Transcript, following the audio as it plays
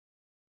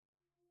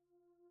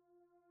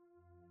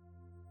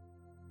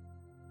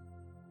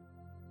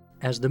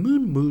As the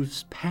moon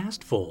moves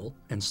past full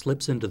and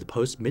slips into the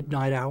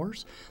post-midnight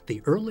hours,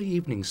 the early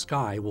evening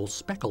sky will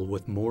speckle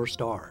with more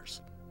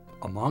stars.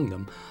 Among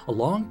them, a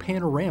long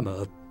panorama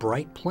of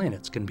bright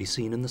planets can be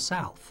seen in the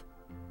south.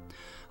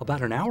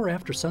 About an hour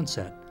after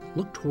sunset,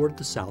 look toward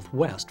the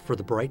southwest for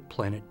the bright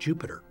planet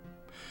Jupiter.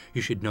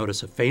 You should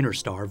notice a fainter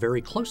star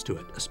very close to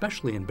it,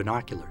 especially in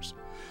binoculars.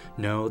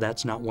 No,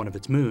 that's not one of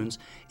its moons.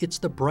 It's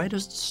the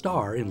brightest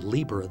star in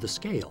Libra of the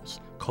scales,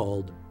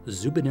 called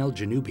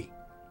Zubenel-Janubi.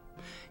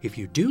 If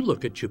you do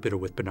look at Jupiter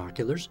with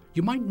binoculars,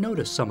 you might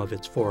notice some of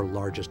its 4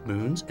 largest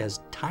moons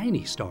as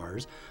tiny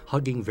stars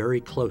hugging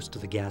very close to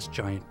the gas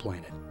giant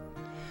planet.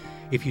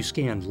 If you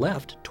scan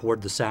left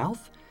toward the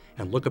south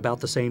and look about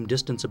the same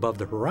distance above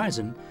the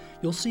horizon,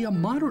 you'll see a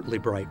moderately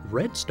bright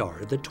red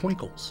star that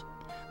twinkles.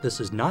 This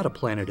is not a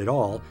planet at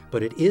all,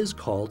 but it is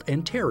called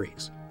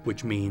Antares,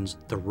 which means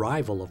the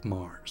rival of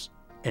Mars.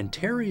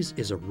 Antares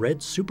is a red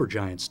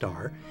supergiant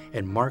star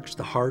and marks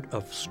the heart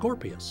of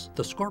Scorpius,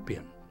 the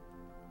scorpion.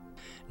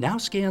 Now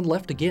scan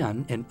left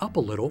again and up a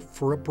little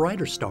for a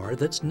brighter star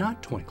that's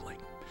not twinkling.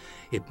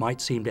 It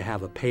might seem to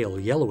have a pale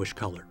yellowish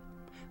color.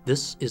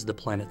 This is the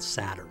planet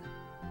Saturn.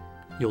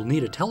 You'll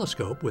need a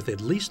telescope with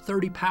at least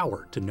 30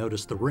 power to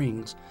notice the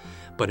rings,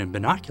 but in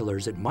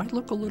binoculars it might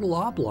look a little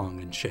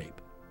oblong in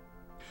shape.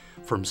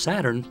 From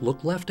Saturn,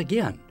 look left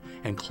again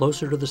and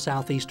closer to the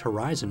southeast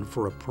horizon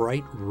for a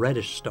bright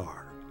reddish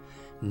star.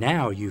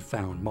 Now you've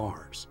found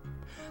Mars.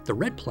 The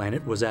red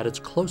planet was at its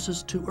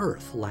closest to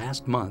Earth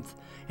last month,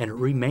 and it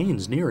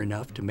remains near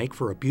enough to make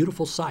for a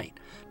beautiful sight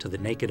to the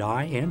naked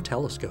eye and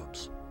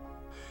telescopes.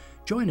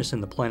 Join us in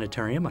the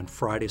planetarium on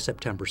Friday,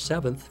 September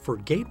 7th for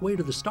Gateway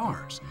to the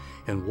Stars,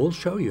 and we'll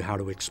show you how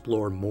to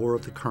explore more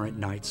of the current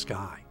night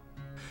sky.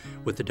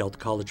 With the Delta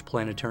College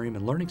Planetarium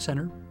and Learning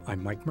Center,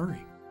 I'm Mike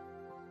Murray.